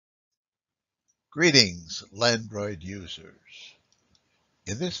Greetings, Landroid users.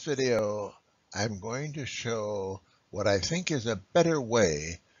 In this video, I'm going to show what I think is a better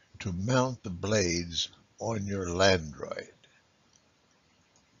way to mount the blades on your Landroid.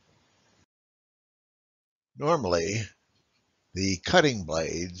 Normally, the cutting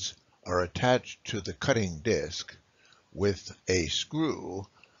blades are attached to the cutting disc with a screw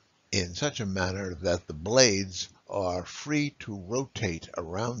in such a manner that the blades are free to rotate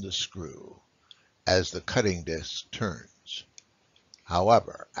around the screw as the cutting disc turns.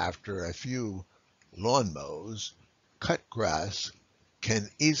 However, after a few lawn mows, cut grass can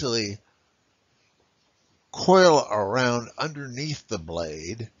easily coil around underneath the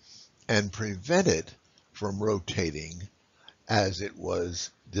blade and prevent it from rotating as it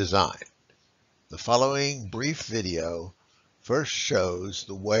was designed. The following brief video first shows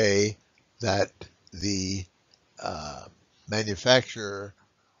the way that the manufacturer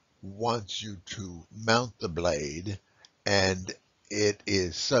wants you to mount the blade, and it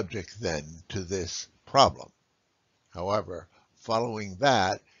is subject then to this problem. However, following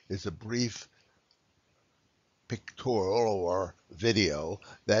that is a brief pictorial or video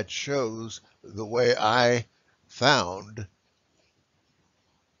that shows the way I found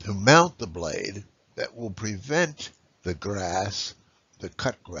to mount the blade that will prevent the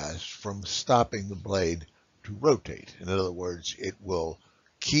cut grass, from stopping the blade to rotate. In other words, it will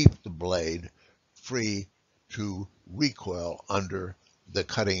keep the blade free to recoil under the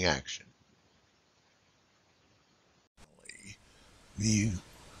cutting action. The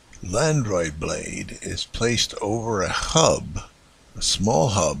Landroid blade is placed over a small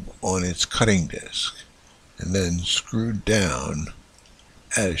hub on its cutting disc, and then screwed down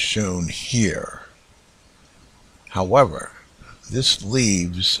as shown here. However, this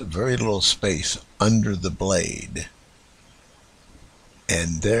leaves very little space under the blade,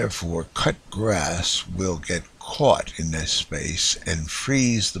 and therefore cut grass will get caught in that space and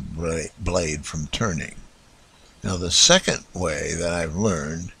freeze the blade from turning. Now, the second way that I've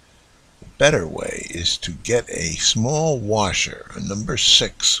learned, the better way, is to get a small washer, a number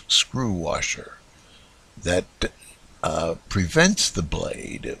 6 screw washer, that prevents the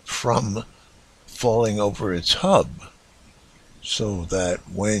blade from falling over its hub, so that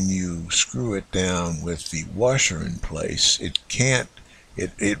when you screw it down with the washer in place,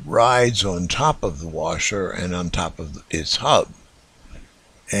 it rides on top of the washer and on top of its hub.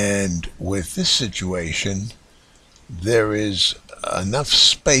 And with this situation, there is enough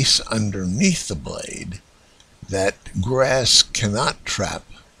space underneath the blade that grass cannot trap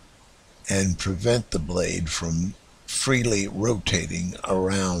and prevent the blade from freely rotating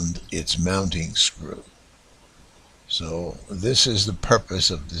around its mounting screw. So this is the purpose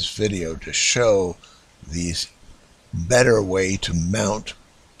of this video, to show these better way to mount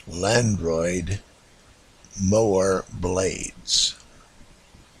Landroid mower blades,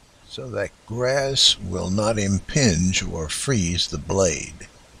 so that grass will not impinge or freeze the blade.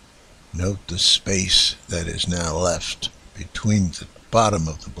 Note the space that is now left between the bottom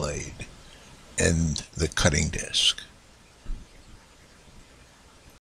of the blade and the cutting disc.